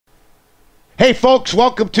Hey, folks,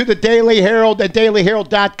 welcome to the Daily Herald at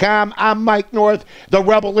dailyherald.com. I'm Mike North, the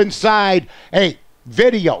Rebel Inside. Hey,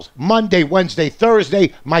 videos Monday, Wednesday,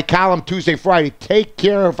 Thursday, my column Tuesday, Friday. Take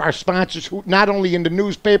care of our sponsors, who not only in the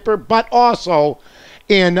newspaper, but also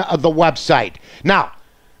in the website. Now,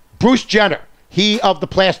 Bruce Jenner, he of the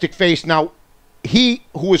plastic face. Now, he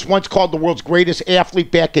who was once called the world's greatest athlete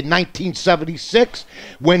back in 1976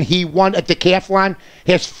 when he won a decathlon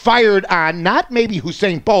has fired on not maybe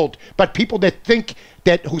Usain Bolt, but people that think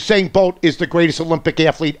that Usain Bolt is the greatest Olympic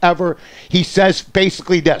athlete ever. He says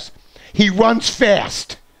basically this: he runs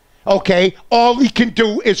fast. Okay, all he can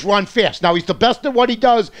do is run fast. Now, he's the best at what he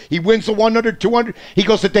does. He wins the 100, 200. He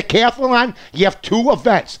goes to decathlon. You have two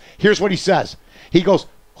events. Here's what he says. He goes,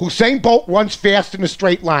 Usain Bolt runs fast in a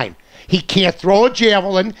straight line. He can't throw a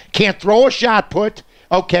javelin, can't throw a shot put,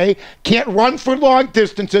 okay? Can't run for long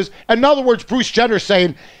distances. In other words, Bruce Jenner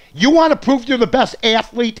saying, you want to prove you're the best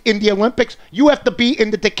athlete in the Olympics? You have to be in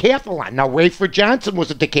the decathlon. Now, Rayford Johnson was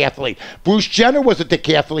a decathlete. Bruce Jenner was a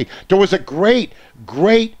decathlete. There was a great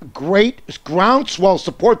groundswell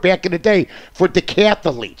support back in the day for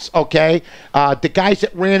decathletes, okay? The guys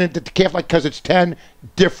that ran into decathlon, because it's 10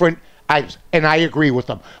 different items. And I agree with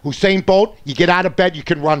them. Usain Bolt, you get out of bed, you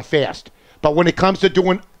can run fast. But when it comes to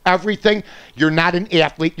doing everything, you're not an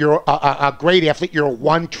athlete. You're a great athlete. You're a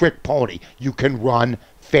one-trick pony. You can run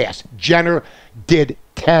fast. Jenner did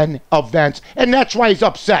 10 events, and that's why he's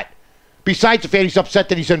upset. Besides the fact he's upset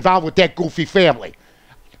that he's involved with that goofy family.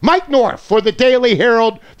 Mike North for the Daily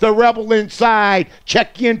Herald, the Rebel Inside.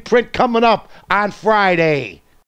 Check in print coming up on Friday.